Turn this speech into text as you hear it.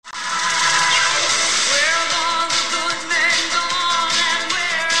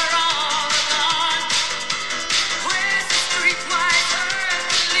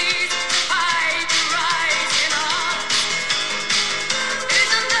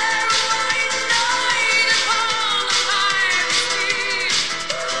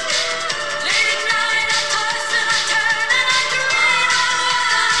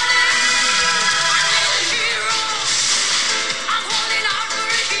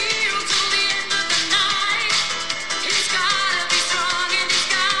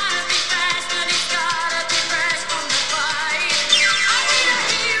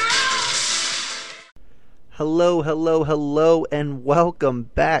Hello, hello, hello, and welcome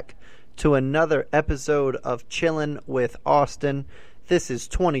back to another episode of Chillin' with Austin. This is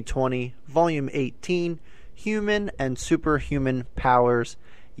 2020, Volume 18, Human and Superhuman Powers.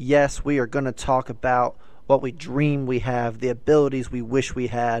 Yes, we are going to talk about what we dream we have, the abilities we wish we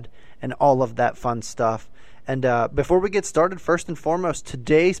had, and all of that fun stuff. And before we get started, first and foremost,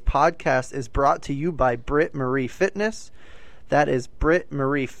 today's podcast is brought to you by Britt Marie Fitness. That is Britt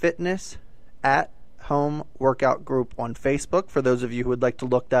Marie Fitness at Home Workout Group on Facebook, for those of you who would like to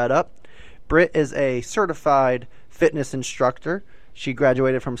look that up. Britt is a certified fitness instructor. She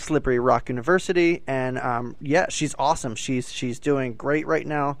graduated from Slippery Rock University, and she's awesome. She's doing great right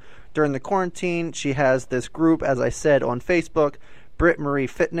now during the quarantine. She has this group, as I said, on Facebook, Britt Marie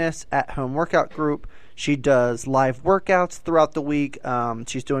Fitness at Home Workout Group. She does live workouts throughout the week.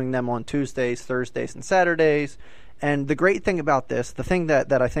 She's doing them on Tuesdays, Thursdays, and Saturdays. And the great thing about this, the thing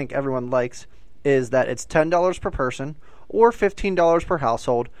that I think everyone likes, is that it's $10 per person or $15 per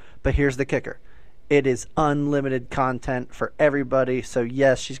household. But here's the kicker. It is unlimited content for everybody. So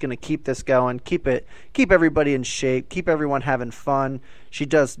yes, she's going to keep this going, keep everybody in shape, keep everyone having fun. She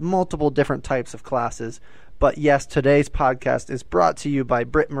does multiple different types of classes. But yes, today's podcast is brought to you by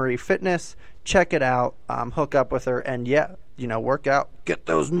Britt Marie Fitness. Check it out, hook up with her, and work out, get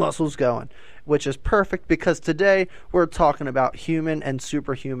those muscles going, which is perfect because today we're talking about human and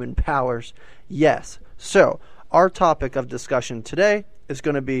superhuman powers. Yes, so our topic of discussion today is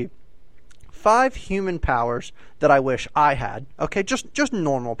going to be 5 human powers that I wish I had. Okay, just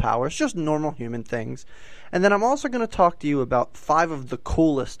normal powers, just normal human things. And then I'm also going to talk to you about 5 of the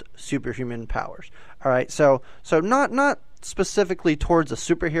coolest superhuman powers. All right, so not specifically towards a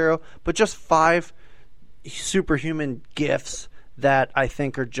superhero, but just 5 superhuman gifts that I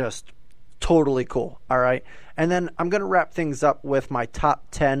think are just totally cool. All right, and then I'm going to wrap things up with my top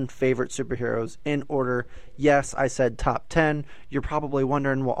 10 favorite superheroes in order. Yes, I said top 10. You're probably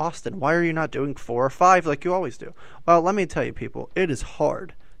wondering, well, Austin, why are you not doing 4 or 5 like you always do? Well, let me tell you, people, it is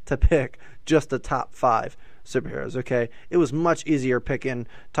hard to pick just the top 5 superheroes. Okay, it was much easier picking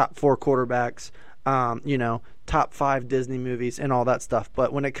top 4 quarterbacks, top 5 Disney movies and all that stuff.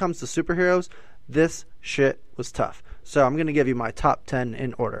 But when it comes to superheroes, this shit was tough. So I'm going to give you my top 10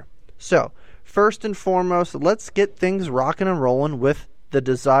 in order. So first and foremost, let's get things rocking and rolling with the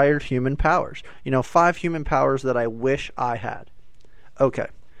desired human powers. 5 human powers that I wish I had. Okay,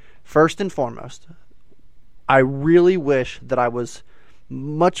 first and foremost, I really wish that I was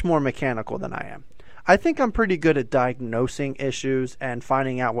much more mechanical than I am. I think I'm pretty good at diagnosing issues and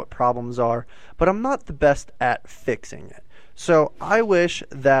finding out what problems are, but I'm not the best at fixing it. So I wish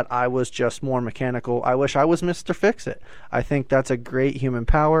that I was just more mechanical. I wish I was Mr. Fix-It. I think that's a great human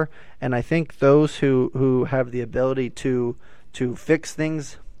power, and I think those who have the ability to fix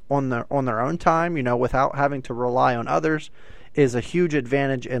things on their own time, without having to rely on others, is a huge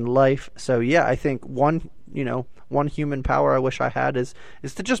advantage in life. So yeah, I think one human power I wish I had is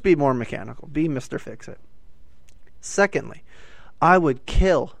to just be more mechanical, be Mr. Fix-It. Secondly, I would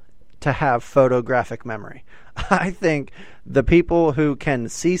kill to have photographic memory. I think the people who can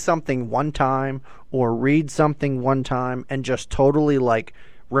see something one time or read something one time and just totally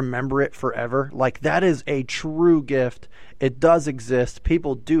remember it forever, that is a true gift. It does exist.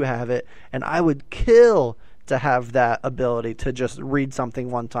 People do have it, and I would kill to have that ability to just read something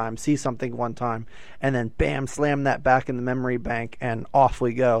one time, see something one time, and then bam, slam that back in the memory bank, and off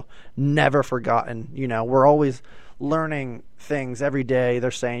we go. Never forgotten. We're always learning things every day.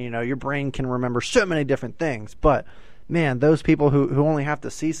 They're saying, your brain can remember so many different things. But, man, those people who only have to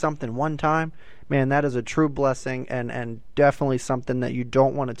see something one time, man, that is a true blessing and definitely something that you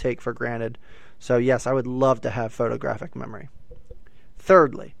don't want to take for granted. So, yes, I would love to have photographic memory.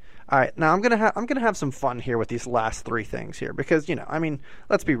 Thirdly, all right, now I'm gonna have some fun here with these last 3 things here because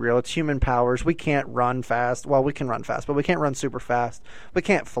let's be real, it's human powers. We can't run fast. Well, we can run fast, but we can't run super fast. We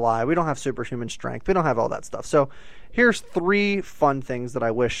can't fly. We don't have superhuman strength. We don't have all that stuff. So here's 3 fun things that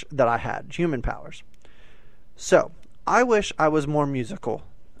I wish that I had, human powers. So I wish I was more musical.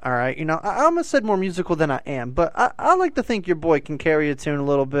 All right, I almost said more musical than I am, but I like to think your boy can carry a tune a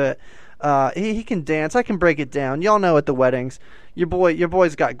little bit. He can dance. I can break it down. Y'all know at the weddings, your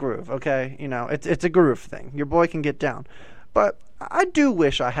boy's got groove. Okay, it's a groove thing. Your boy can get down. But I do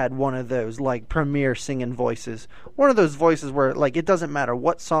wish I had one of those premier singing voices. One of those voices where it doesn't matter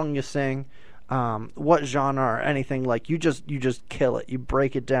what song you sing, what genre or anything. You just kill it. You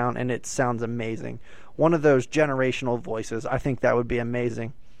break it down and it sounds amazing. One of those generational voices. I think that would be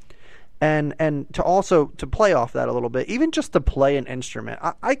amazing. And to play off that a little bit, even just to play an instrument,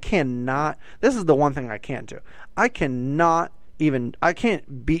 I cannot, this is the one thing I can't do. I cannot I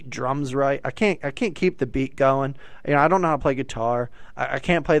can't beat drums right. I can't keep the beat going. I don't know how to play guitar. I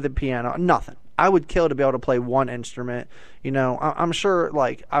can't play the piano. Nothing. I would kill to be able to play one instrument. I'm sure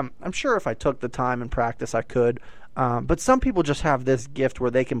I'm sure if I took the time and practice I could. But some people just have this gift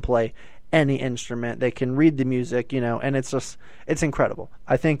where they can play any instrument. They can read the music, and it's incredible.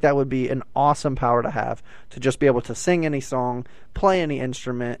 I think that would be an awesome power to have, to just be able to sing any song, play any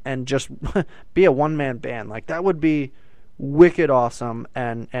instrument, and just be a one-man band. Like, that would be wicked awesome,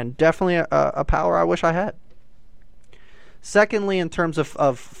 and definitely a power I wish I had. Secondly, in terms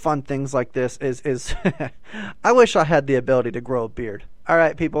of fun things like this is I wish I had the ability to grow a beard. All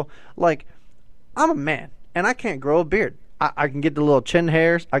right, people, like, I'm a man and I can't grow a beard. I can get the little chin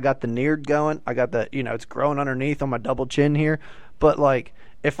hairs. I got the neared going. I got the, it's growing underneath on my double chin here. But like,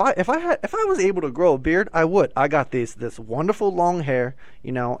 if I was able to grow a beard, I would. I got this wonderful long hair.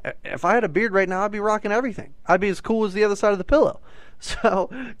 If I had a beard right now, I'd be rocking everything. I'd be as cool as the other side of the pillow.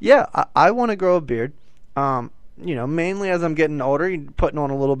 So yeah, I want to grow a beard. Mainly as I'm getting older, you're putting on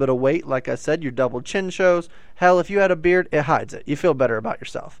a little bit of weight. Like I said, your double chin shows. Hell, if you had a beard, it hides it. You feel better about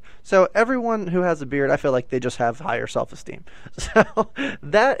yourself. So everyone who has a beard, I feel like they just have higher self-esteem. So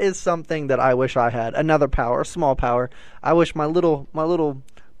that is something that I wish I had. Another power, a small power. I wish my little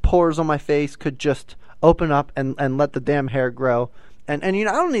pores on my face could just open up and let the damn hair grow. And I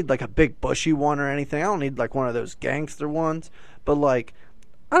don't need like a big bushy one or anything. I don't need like one of those gangster ones. But like,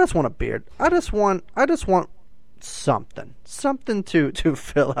 I just want a beard. I just want something to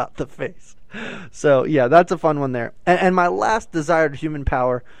fill out the face. So yeah, that's a fun one there. And my last desired human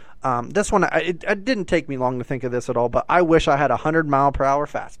power, this one, it didn't take me long to think of this at all, but I wish I had a 100-mile-per-hour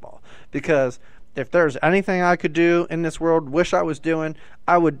fastball, because if there's anything I could do in this world, wish I was doing,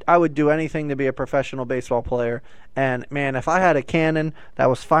 I would do anything to be a professional baseball player. And man, if I had a cannon that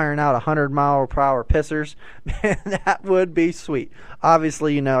was firing out 100-mile-per-hour pissers, man, that would be sweet.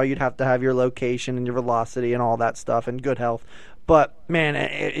 Obviously, you'd have to have your location and your velocity and all that stuff and good health. But man,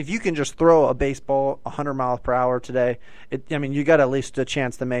 if you can just throw a baseball 100 miles per hour today, you got at least a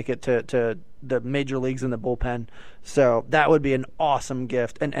chance to make it to the major leagues in the bullpen. So that would be an awesome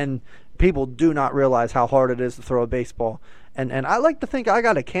gift. And people do not realize how hard it is to throw a baseball. And I like to think I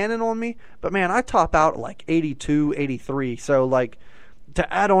got a cannon on me, but man, I top out like 82, 83. So like,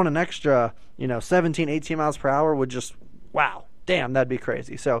 to add on an extra, 17, 18 miles per hour would just, wow, damn, that'd be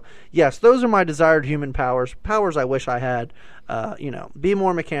crazy. So yes, those are my desired human powers I wish I had. Be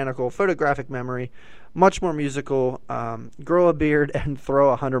more mechanical, photographic memory, much more musical, grow a beard, and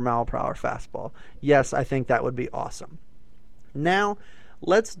throw a 100-mile-per-hour fastball. Yes, I think that would be awesome. Now,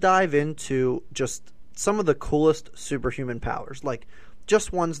 let's dive into just some of the coolest superhuman powers, like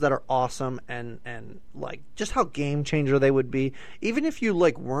just ones that are awesome and like just how game changer they would be. Even if you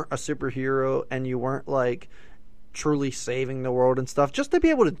like weren't a superhero and you weren't like truly saving the world and stuff, just to be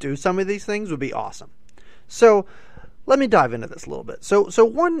able to do some of these things would be awesome. So let me dive into this a little bit. So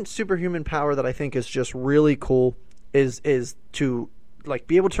one superhuman power that I think is just really cool is to like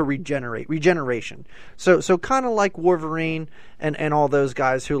be able to regeneration. So kind of like Wolverine and all those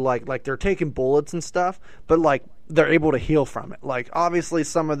guys who like they're taking bullets and stuff, but like they're able to heal from it. Like obviously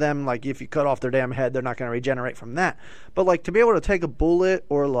some of them, like if you cut off their damn head, they're not going to regenerate from that. But like to be able to take a bullet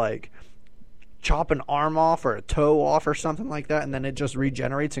or like chop an arm off or a toe off or something like that, and then it just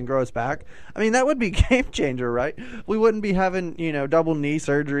regenerates and grows back. I mean, that would be game changer, right? We wouldn't be having, double knee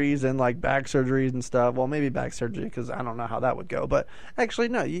surgeries and like back surgeries and stuff. Well, maybe back surgery, because I don't know how that would go, but actually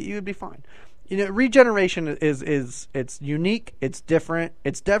no, you would be fine. Regeneration is it's unique, it's different.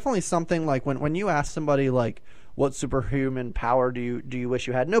 It's definitely something like when you ask somebody like, what superhuman power do you wish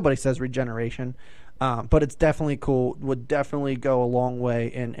you had? Nobody says regeneration, but it's definitely cool. Would definitely go a long way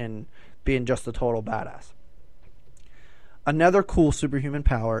in being just a total badass. Another cool superhuman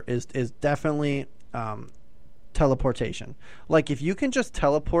power is definitely teleportation. Like if you can just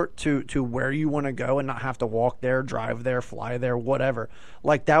teleport to where you want to go and not have to walk there, drive there, fly there, whatever,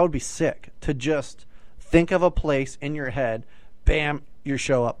 like that would be sick. To just think of a place in your head, bam, you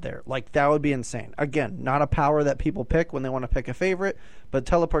show up there. Like that would be insane. Again, not a power that people pick when they want to pick a favorite, but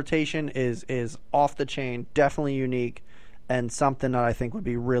teleportation is off the chain, definitely unique, and something that I think would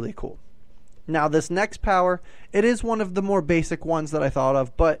be really cool. Now, this next power, it is one of the more basic ones that I thought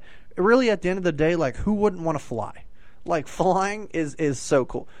of, but really at the end of the day, like who wouldn't want to fly? Like flying is so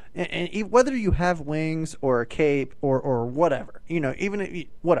cool. And whether you have wings or a cape or whatever, even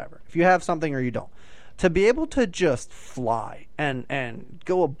whatever, if you have something or you don't, to be able to just fly and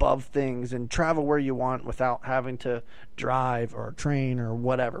go above things and travel where you want without having to drive or train or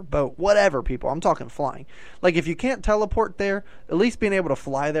whatever, boat, whatever, people. I'm talking flying. Like, if you can't teleport there, at least being able to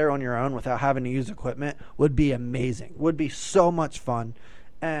fly there on your own without having to use equipment would be amazing. Would be so much fun.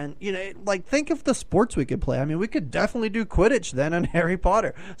 And, like, think of the sports we could play. I mean, we could definitely do Quidditch then on Harry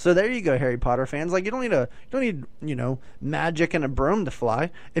Potter. So there you go, Harry Potter fans. Like, you don't need magic and a broom to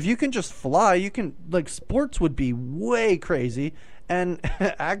fly. If you can just fly, you can, like, sports would be way crazy. And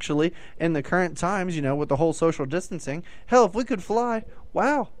actually, in the current times, with the whole social distancing, hell, if we could fly,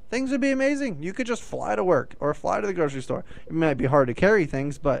 wow, things would be amazing. You could just fly to work or fly to the grocery store. It might be hard to carry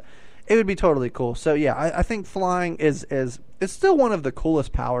things, but it would be totally cool. So yeah, I think flying is it's still one of the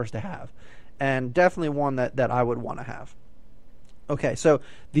coolest powers to have, and definitely one that I would want to have. Okay, so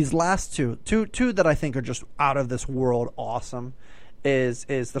these last two that I think are just out of this world awesome is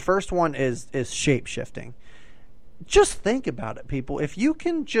the first one is shape shifting. Just think about it, people. If you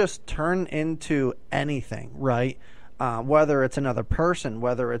can just turn into anything, right? Whether it's another person,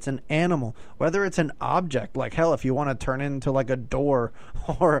 whether it's an animal, whether it's an object, like hell, if you want to turn into like a door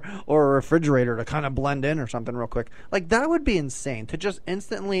or a refrigerator to kind of blend in or something real quick, like that would be insane to just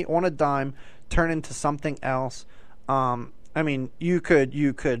instantly on a dime turn into something else. I mean, you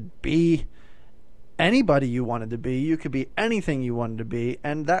could be anybody you wanted to be. You could be anything you wanted to be,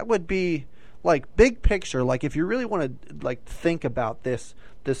 and that would be like big picture. Like if you really want to like think about this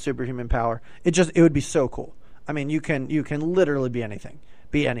superhuman power, it would be so cool. I mean, you can literally be anything,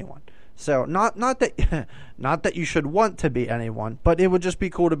 be anyone. So not that you should want to be anyone, but it would just be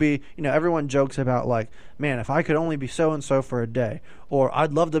cool to be, everyone jokes about like, man, if I could only be so and so for a day, or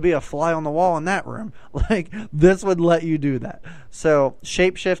I'd love to be a fly on the wall in that room. Like this would let you do that. So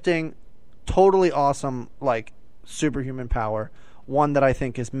shape-shifting, totally awesome, like superhuman power. One that I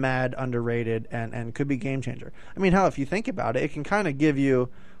think is mad underrated and could be game changer. I mean, hell, if you think about it, it can kind of give you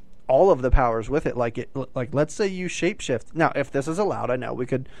all of the powers with it. Like let's say you shapeshift. Now, if this is allowed, I know we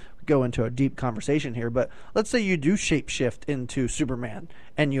could go into a deep conversation here, but let's say you do shapeshift into Superman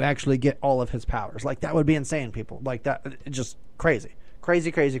and you actually get all of his powers. Like that would be insane, people. Like that, just crazy.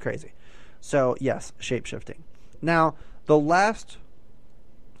 So yes, shapeshifting. Now, the last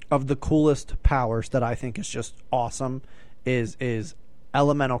of the coolest powers that I think is just awesome is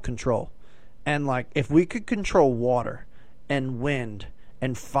elemental control. And like if we could control water and wind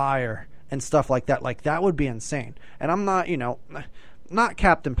and fire and stuff like that would be insane. And I'm not, not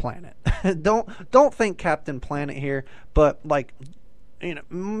Captain Planet. don't think Captain Planet here, but like,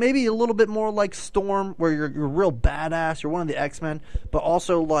 maybe a little bit more like Storm, where you're real badass, you're one of the X-Men, but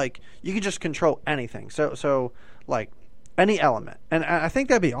also like you can just control anything. So like any element. And I think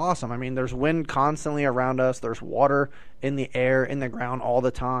that'd be awesome. I mean, there's wind constantly around us. There's water in the air, in the ground all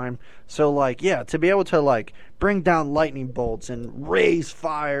the time. So, like, yeah, to be able to, like, bring down lightning bolts and raise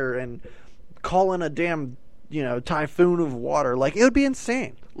fire and call in a damn, typhoon of water, like, it would be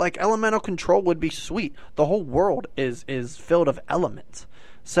insane. Like, elemental control would be sweet. The whole world is filled of elements.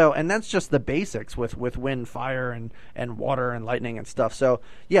 So, and that's just the basics with wind, fire, and water and lightning and stuff. So,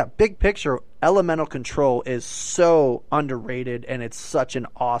 yeah, big picture, elemental control is so underrated, and it's such an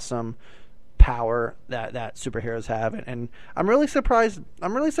awesome power that superheroes have. And I'm really surprised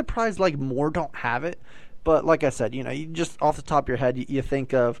like more don't have it. But like I said, you just off the top of your head, you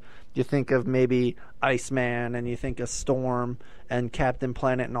think of maybe Iceman, and you think of Storm and Captain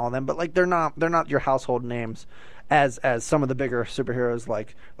Planet and all them. But like they're not your household names as some of the bigger superheroes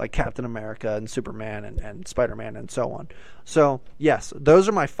like Captain America and Superman and Spider-Man and so on. So yes, those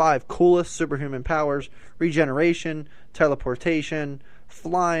are my 5 coolest superhuman powers: regeneration, teleportation,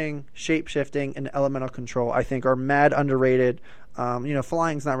 flying, shape-shifting, and elemental control. I think are mad underrated.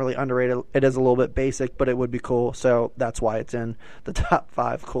 Flying's not really underrated. It is a little bit basic, but it would be cool. So that's why it's in the top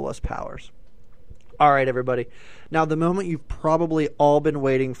 5 coolest powers. All right, everybody. Now, the moment you've probably all been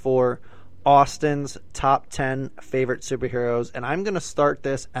waiting for, Austin's top 10 favorite superheroes. And I'm going to start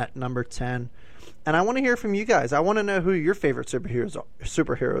this at number 10. And I want to hear from you guys. I want to know who your favorite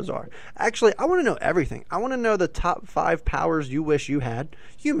superheroes are. Actually, I want to know everything. I want to know the top 5 powers you wish you had.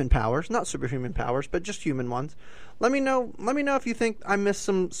 Human powers, not superhuman powers, but just human ones. Let me know if you think I missed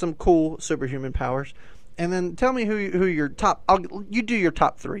some cool superhuman powers. And then tell me who your top... You do your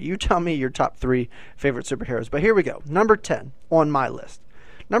top 3. You tell me your top 3 favorite superheroes. But here we go. Number 10 on my list.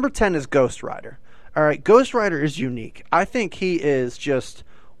 Number 10 is Ghost Rider. All right, Ghost Rider is unique. I think he is just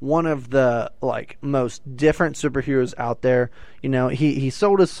one of the like most different superheroes out there. You know, he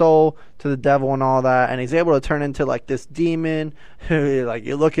sold his soul to the devil and all that, and he's able to turn into like this demon who, like,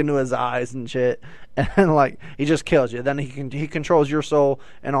 you look into his eyes and shit, and like he just kills you. Then he controls your soul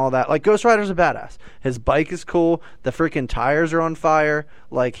and all that. Like, Ghost Rider's a badass. His bike is cool. The freaking tires are on fire.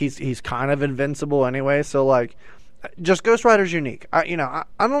 Like, he's kind of invincible anyway. So like, just Ghost Rider's unique. I'm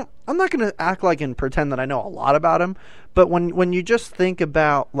not gonna act like and pretend that I know a lot about him, but when you just think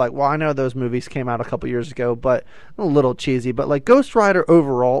about, like, well, I know those movies came out a couple years ago, but a little cheesy. But like, Ghost Rider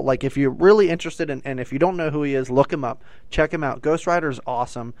overall, like, if you're really interested in, and if you don't know who he is, look him up, check him out. Ghost Rider's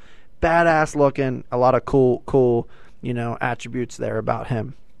awesome, badass looking, a lot of cool attributes there about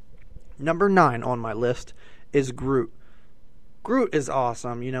him. Number 9 on my list is Groot. Groot is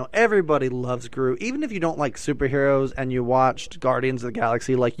awesome. You know, everybody loves Groot. Even if you don't like superheroes and you watched Guardians of the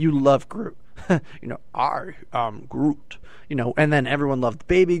Galaxy, like, you love Groot. You know, I am Groot. You know, and then everyone loved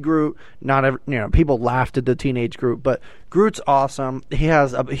Baby Groot. People laughed at the teenage Groot, but Groot's awesome. He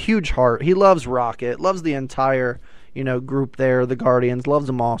has a huge heart. He loves Rocket, loves the entire, group there, the Guardians, loves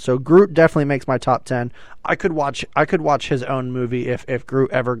them all. So Groot definitely makes my top 10. I could watch his own movie if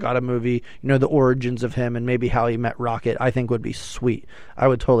Groot ever got a movie, the origins of him and maybe how he met Rocket. I think would be sweet. I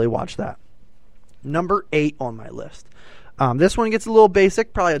would totally watch that. Number 8 on my list. This one gets a little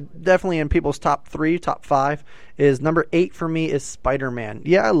basic, probably definitely in people's top 3, top 5, is number 8 for me is Spider-Man.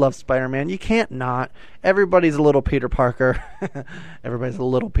 Yeah, I love Spider-Man. You can't not. Everybody's a little Peter Parker. Everybody's a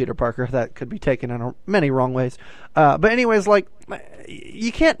little Peter Parker. That could be taken in many wrong ways. But anyways, like,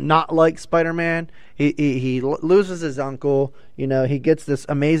 you can't not like Spider-Man. He loses his uncle. He gets this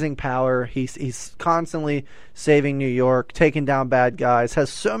amazing power. He's constantly saving New York, taking down bad guys,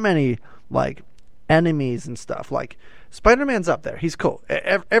 has so many, like, enemies and stuff. Like, Spider-Man's up there. He's cool.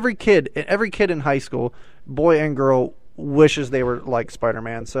 Every kid in high school, boy and girl, wishes they were like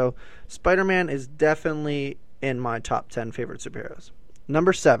Spider-Man. So Spider-Man is definitely in my top 10 favorite superheroes.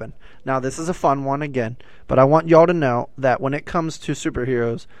 Number 7. Now, this is a fun one again, but I want y'all to know that when it comes to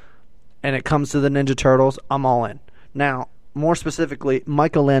superheroes and it comes to the Ninja Turtles, I'm all in. Now, more specifically,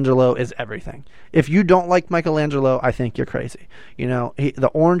 Michelangelo is everything. If you don't like Michelangelo, I think you're crazy.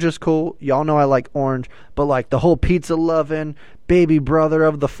 The orange is cool. Y'all know I like orange, but like the whole pizza loving, baby brother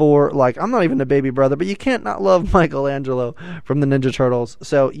of the 4, like, I'm not even a baby brother, but you can't not love Michelangelo from the Ninja Turtles.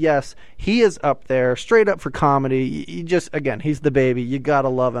 So yes, he is up there, straight up for comedy. You just, again, he's the baby. You gotta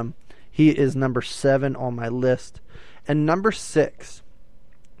love him. He is number 7 on my list. And number 6,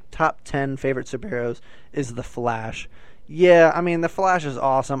 top 10 favorite superheroes, is The Flash. Yeah, I mean, The Flash is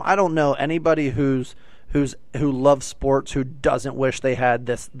awesome. I don't know anybody who loves sports who doesn't wish they had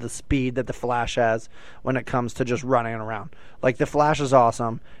the speed that The Flash has when it comes to just running around. Like, The Flash is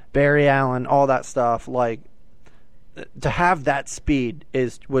awesome. Barry Allen, all that stuff. Like, to have that speed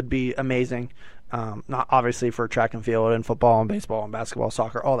would be amazing. Not obviously for track and field and football and baseball and basketball,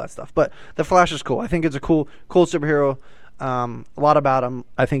 soccer, all that stuff. But The Flash is cool. I think it's a cool superhero. A lot about him.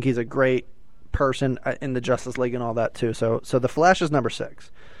 I think he's a great person in the Justice League and all that too. So The Flash is number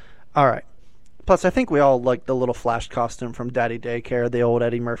 6. All right. Plus, I think we all like the little Flash costume from Daddy Daycare, the old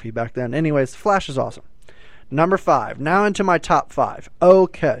Eddie Murphy back then. Anyways, Flash is awesome. Number 5. Now into my top 5.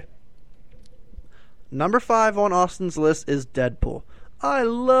 Okay. Number 5 on Austin's list is Deadpool. I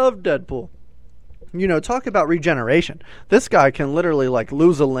love Deadpool. Talk about regeneration. This guy can literally, like,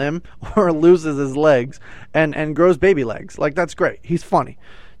 lose a limb or loses his legs and grows baby legs. Like, that's great. He's funny.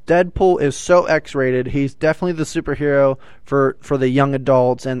 Deadpool is so X-rated. He's definitely the superhero for the young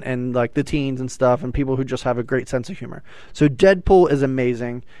adults and like the teens and stuff, and people who just have a great sense of humor. So Deadpool is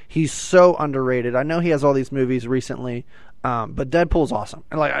amazing. He's so underrated. I know he has all these movies recently, but Deadpool's awesome.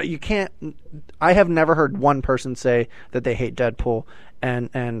 And like, I have never heard one person say that they hate Deadpool,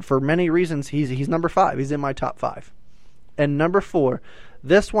 and for many reasons, he's number 5. He's in my top 5. And number 4,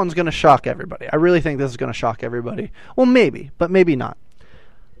 this one's going to shock everybody. I really think this is going to shock everybody. Well, maybe, but maybe not.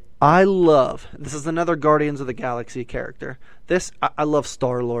 This is another Guardians of the Galaxy character. I love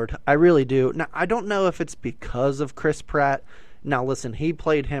Star-Lord. I really do. Now, I don't know if it's because of Chris Pratt. Now, listen, he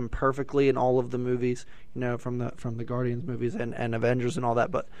played him perfectly in all of the movies, from the Guardians movies and Avengers and all that.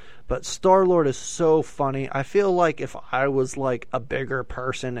 But Star-Lord is so funny. I feel like if I was like a bigger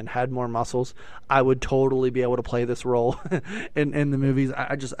person and had more muscles, I would totally be able to play this role in the movies.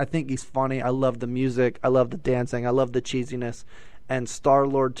 I think he's funny. I love the music. I love the dancing. I love the cheesiness. And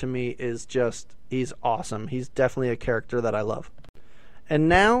Star-Lord to me is he's awesome. He's definitely a character that I love. And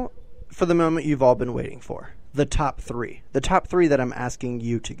now, for the moment you've all been waiting for, the top 3. The top 3 that I'm asking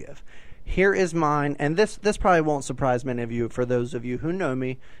you to give. Here is mine, and this probably won't surprise many of you for those of you who know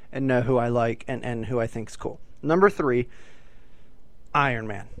me and know who I like and who I think is cool. Number 3, Iron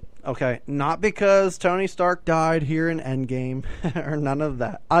Man. Okay, not because Tony Stark died here in Endgame or none of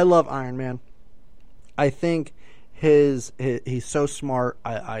that. I love Iron Man. I think he's so smart.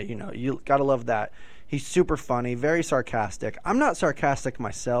 You gotta love that. He's super funny, very sarcastic. I'm not sarcastic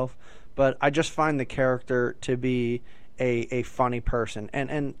myself, but I just find the character to be a funny person.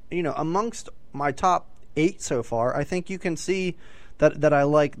 And amongst my top 8 so far, I think you can see that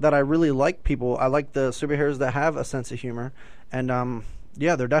I really like people. I like the superheroes that have a sense of humor, and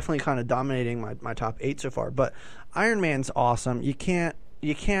they're definitely kind of dominating my top 8 so far. But Iron Man's awesome. You can't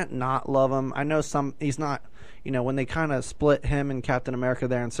not love him. I know he's not. When they kind of split him and Captain America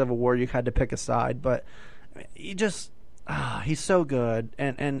there in Civil War, you had to pick a side. But he's so good.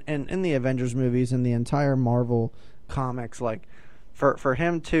 And in the Avengers movies and the entire Marvel comics, like for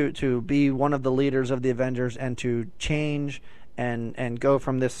him to be one of the leaders of the Avengers and to change and go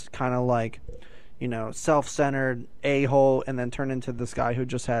from this kind of like, self-centered a-hole and then turn into this guy who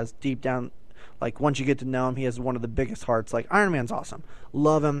just has deep down, like once you get to know him, he has one of the biggest hearts. Like Iron Man's awesome.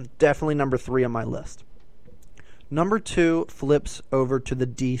 Love him. Definitely number 3 on my list. Number 2 flips over to the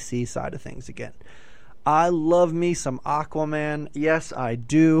DC side of things again. I love me some Aquaman. Yes, I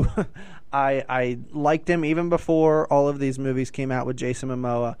do. I liked him even before all of these movies came out with Jason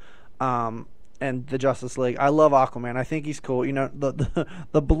Momoa and the Justice League. I love Aquaman. I think he's cool.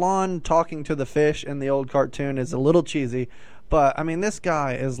 The blonde talking to the fish in the old cartoon is a little cheesy, but I mean this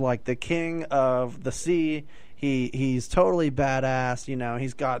guy is like the king of the sea. He's totally badass.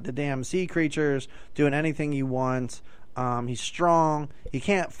 He's got the damn sea creatures doing anything he wants. He's strong. He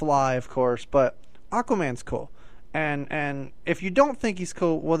can't fly, of course, but Aquaman's cool. And if you don't think he's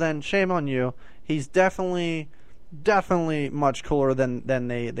cool, well then shame on you. He's definitely much cooler than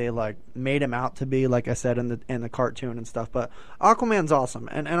they like made him out to be, like I said in the cartoon and stuff. But Aquaman's awesome,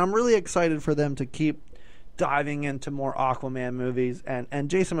 and I'm really excited for them to keep diving into more Aquaman movies, and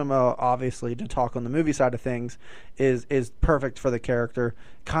Jason Momoa, obviously, to talk on the movie side of things, is perfect for the character.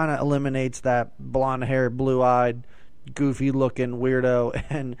 Kind of eliminates that blonde-haired, blue-eyed, goofy-looking weirdo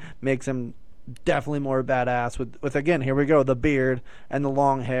and makes him definitely more badass with again, here we go, the beard and the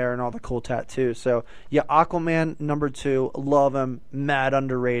long hair and all the cool tattoos. So yeah, Aquaman number 2, love him, mad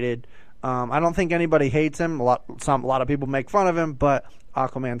underrated. I don't think anybody hates him. A lot of people make fun of him, but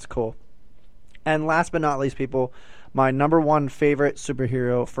Aquaman's cool. And last but not least, people, my number 1 favorite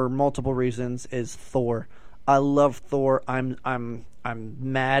superhero for multiple reasons is Thor. I love Thor. I'm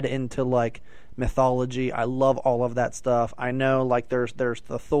mad into like mythology. I love all of that stuff. I know like there's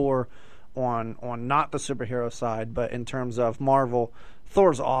the Thor on not the superhero side, but in terms of Marvel,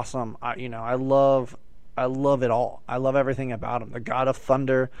 Thor's awesome. I love it all. I love everything about him. The God of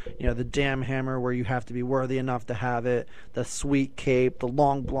Thunder, the damn hammer where you have to be worthy enough to have it, the sweet cape, the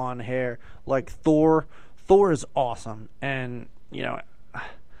long blonde hair. Like Thor is awesome. And,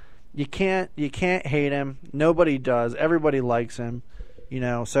 you can't hate him. Nobody does. Everybody likes him.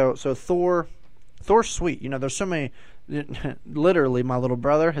 So Thor's sweet. There's so many. Literally, my little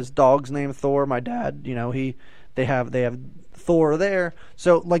brother, his dog's named Thor. My dad, they have Thor there.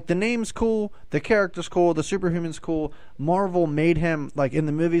 So like the name's cool, the character's cool, the superhuman's cool. Marvel made him, like in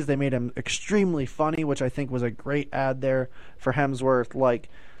the movies, they made him extremely funny, which I think was a great ad there for Hemsworth. Like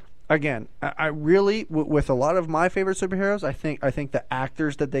again, I really with a lot of my favorite superheroes, I think the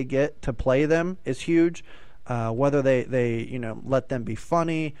actors that they get to play them is huge. Whether they let them be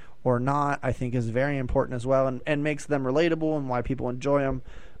funny or not, I think is very important as well, and makes them relatable and why people enjoy them.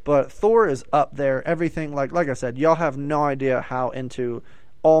 But Thor is up there. Everything, like I said, y'all have no idea how into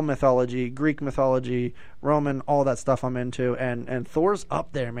all mythology, Greek mythology, Roman, all that stuff I'm into, and Thor's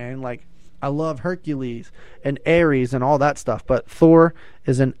up there, man. Like I love Hercules and Ares and all that stuff, but Thor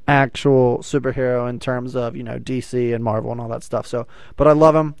is an actual superhero in terms of DC and Marvel and all that stuff. So, but I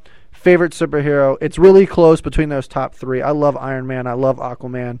love him. Favorite superhero, it's really close between those top 3. I love Iron Man, I love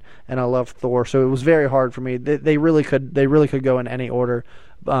Aquaman, and I love Thor. So it was very hard for me. They really could go in any order.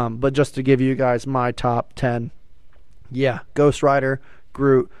 But just to give you guys my top 10, Ghost Rider,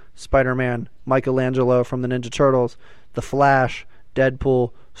 Groot, Spider-Man, Michelangelo from the Ninja Turtles, The Flash,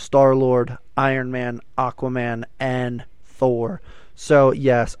 Deadpool, Star-Lord, Iron Man, Aquaman, and Thor. So,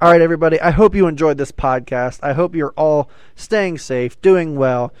 yes. All right, everybody. I hope you enjoyed this podcast. I hope you're all staying safe, doing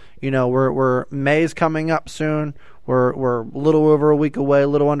well. We're May's coming up soon. We're a little over a week away, a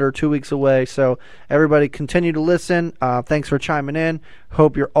little under 2 weeks away. So, everybody continue to listen. Thanks for chiming in.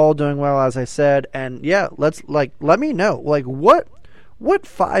 Hope you're all doing well, as I said. And, let me know. What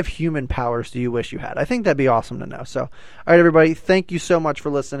 5 human powers do you wish you had? I think that'd be awesome to know. So, all right, everybody. Thank you so much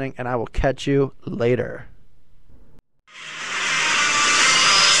for listening, and I will catch you later.